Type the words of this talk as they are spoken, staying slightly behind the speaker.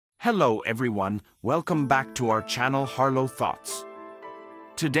Hello everyone, welcome back to our channel Harlow Thoughts.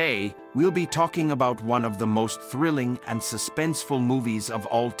 Today, we'll be talking about one of the most thrilling and suspenseful movies of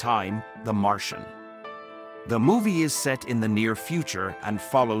all time, The Martian. The movie is set in the near future and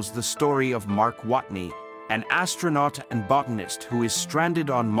follows the story of Mark Watney, an astronaut and botanist who is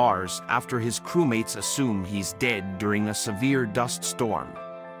stranded on Mars after his crewmates assume he's dead during a severe dust storm.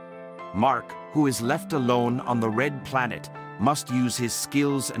 Mark, who is left alone on the red planet, must use his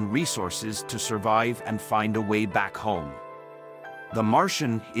skills and resources to survive and find a way back home. The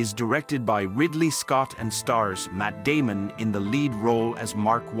Martian is directed by Ridley Scott and stars Matt Damon in the lead role as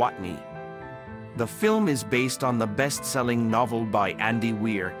Mark Watney. The film is based on the best-selling novel by Andy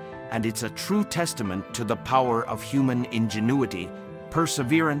Weir, and it's a true testament to the power of human ingenuity,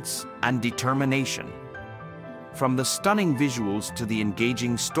 perseverance, and determination. From the stunning visuals to the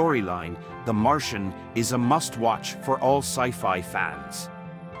engaging storyline, The Martian is a must-watch for all sci-fi fans.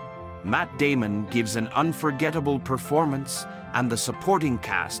 Matt Damon gives an unforgettable performance, and the supporting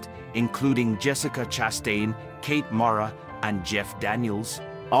cast, including Jessica Chastain, Kate Mara, and Jeff Daniels,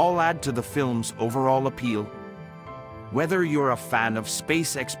 all add to the film's overall appeal. Whether you're a fan of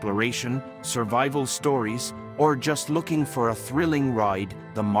space exploration, survival stories, or just looking for a thrilling ride,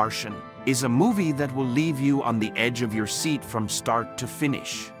 The Martian is a movie that will leave you on the edge of your seat from start to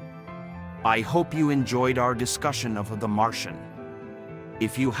finish. I hope you enjoyed our discussion of The Martian.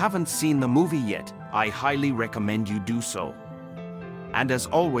 If you haven't seen the movie yet, I highly recommend you do so. And as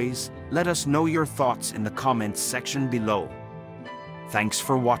always, let us know your thoughts in the comments section below. Thanks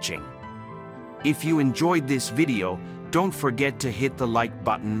for watching. If you enjoyed this video, don't forget to hit the like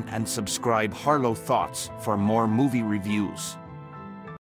button and subscribe Harlow Thoughts for more movie reviews.